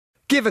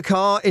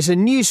Giveacar is a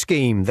new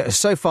scheme that has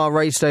so far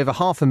raised over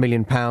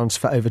 £500,000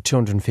 for over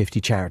 250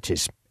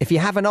 charities. If you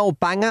have an old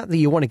banger that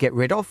you want to get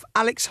rid of,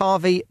 Alex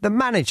Harvey, the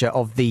manager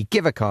of the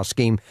Giveacar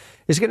scheme,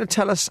 is going to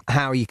tell us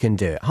how you can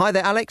do it. Hi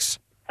there, Alex.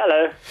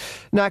 Hello.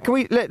 Now,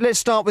 let's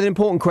start with an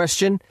important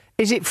question.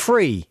 Is it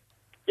free?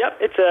 Yep,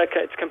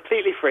 it's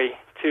completely free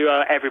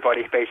to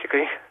everybody,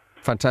 basically.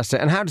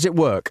 Fantastic. And how does it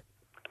work?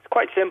 It's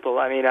quite simple.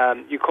 I mean,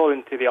 you call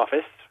into the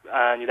office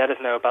and you let us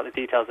know about the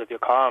details of your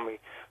car, and we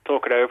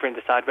talk it over and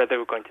decide whether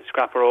we're going to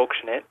scrap or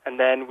auction it. And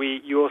then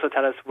you also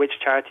tell us which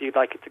charity you'd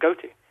like it to go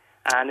to.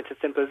 And it's as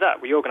simple as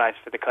that. We organise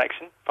for the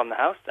collection from the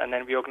house, and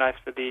then we organise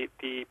for the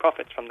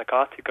profits from the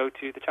car to go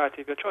to the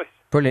charity of your choice.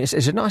 Brilliant.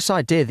 It's a nice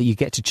idea that you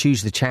get to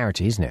choose the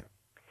charity, isn't it?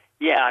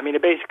 Yeah, I mean,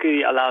 it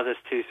basically allows us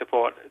to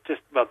support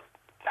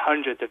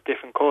hundreds of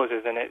different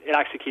causes, and it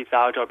actually keeps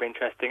our job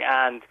interesting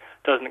and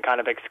doesn't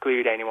kind of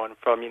exclude anyone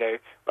from, a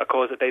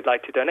cause that they'd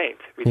like to donate.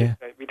 We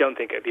don't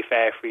think it would be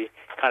fair if we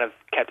kind of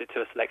kept it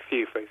to a select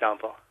few, for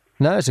example.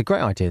 No, it's a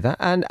great idea, that.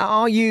 And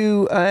are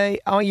you a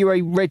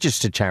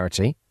registered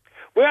charity?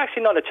 We're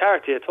actually not a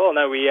charity at all.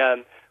 No,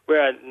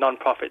 we're a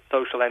non-profit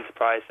social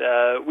enterprise.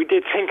 We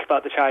did think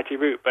about the charity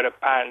route, but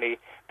apparently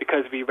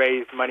because we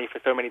raise money for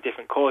so many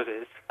different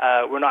causes,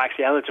 we're not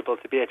actually eligible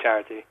to be a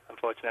charity,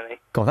 unfortunately.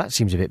 God, that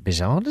seems a bit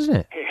bizarre, doesn't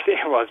it?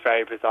 It was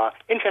very bizarre.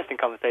 Interesting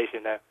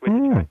conversation, though, with the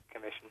Charity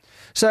Commission.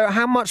 So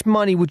how much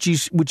money would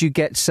you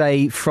get,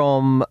 say,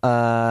 from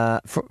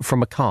a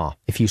car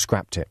if you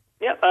scrapped it?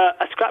 Yeah,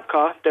 a scrap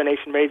car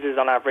donation raises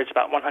on average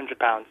about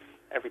 £100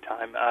 every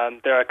time.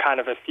 There are kind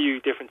of a few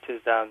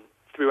differences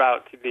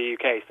throughout the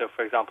UK. So,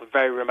 for example,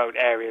 very remote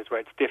areas where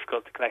it's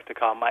difficult to collect a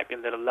car might be a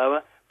little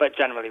lower, but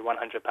generally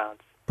 £100.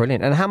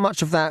 Brilliant. And how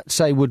much of that,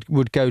 say,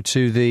 would go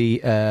to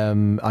the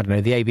the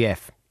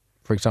ABF,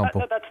 for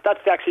example?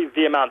 That's actually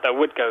the amount that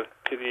would go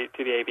to the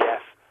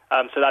ABF.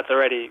 So that's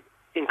already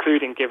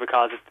including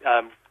Giveacar's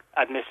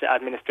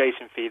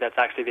administration fee. That's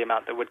actually the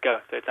amount that would go.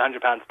 So it's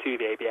 £100 to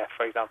the ABF,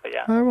 for example.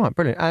 Yeah. Oh, right,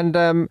 brilliant. And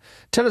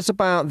tell us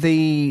about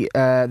the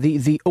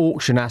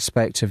auction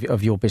aspect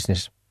of your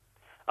business.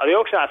 The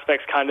auction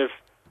aspect's kind of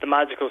the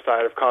magical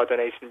side of car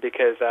donation,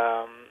 because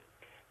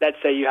let's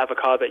say you have a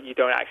car that you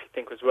don't actually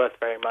think was worth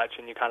very much,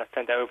 and you kind of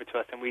send it over to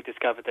us, and we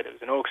discovered that it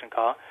was an auction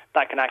car.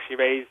 That can actually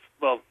raise,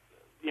 up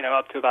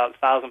to about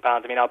 £1,000.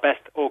 I mean, our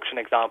best auction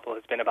example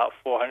has been about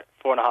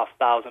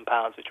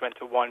 £4,500, which went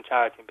to one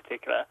charity in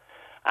particular.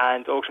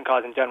 And auction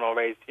cars in general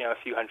raise, a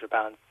few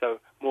 £100s, so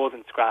more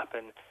than scrap,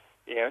 and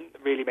it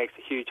really makes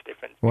a huge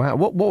difference. Wow,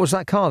 what was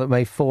that car that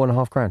made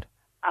 £4,500?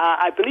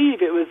 I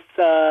believe it was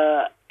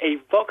a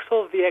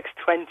Vauxhall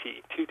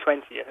VX20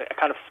 220, a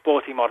kind of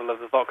sporty model of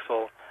the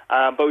Vauxhall.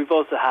 But we've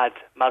also had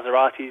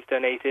Maseratis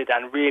donated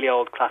and really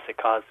old classic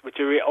cars, which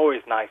are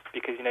always nice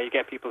because, you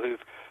get people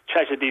who've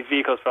treasured these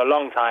vehicles for a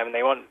long time and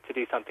they want to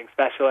do something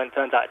special, and it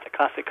turns out it's a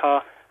classic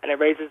car and it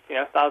raises,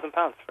 £1,000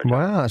 for it.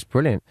 Wow, that's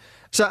brilliant.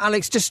 So,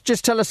 Alex,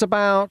 just tell us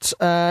about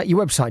your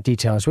website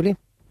details, will you?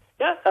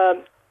 Yeah,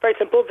 very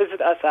simple. Visit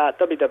us at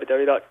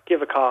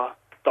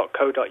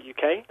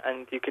www.giveacar.co.uk,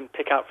 and you can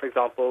pick out, for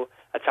example,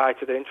 a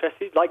charity that interests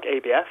you, like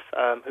ABF,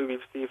 who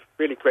we've received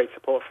really great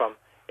support from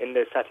in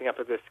the setting up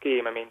of this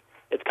scheme. I mean,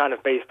 it's kind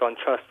of based on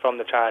trust from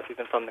the charities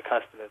and from the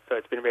customers, so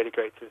it's been really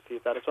great to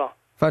receive that as well.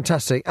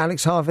 Fantastic.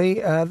 Alex Harvey,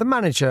 the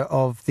manager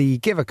of the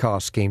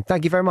Giveacar scheme.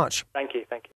 Thank you very much. Thank you.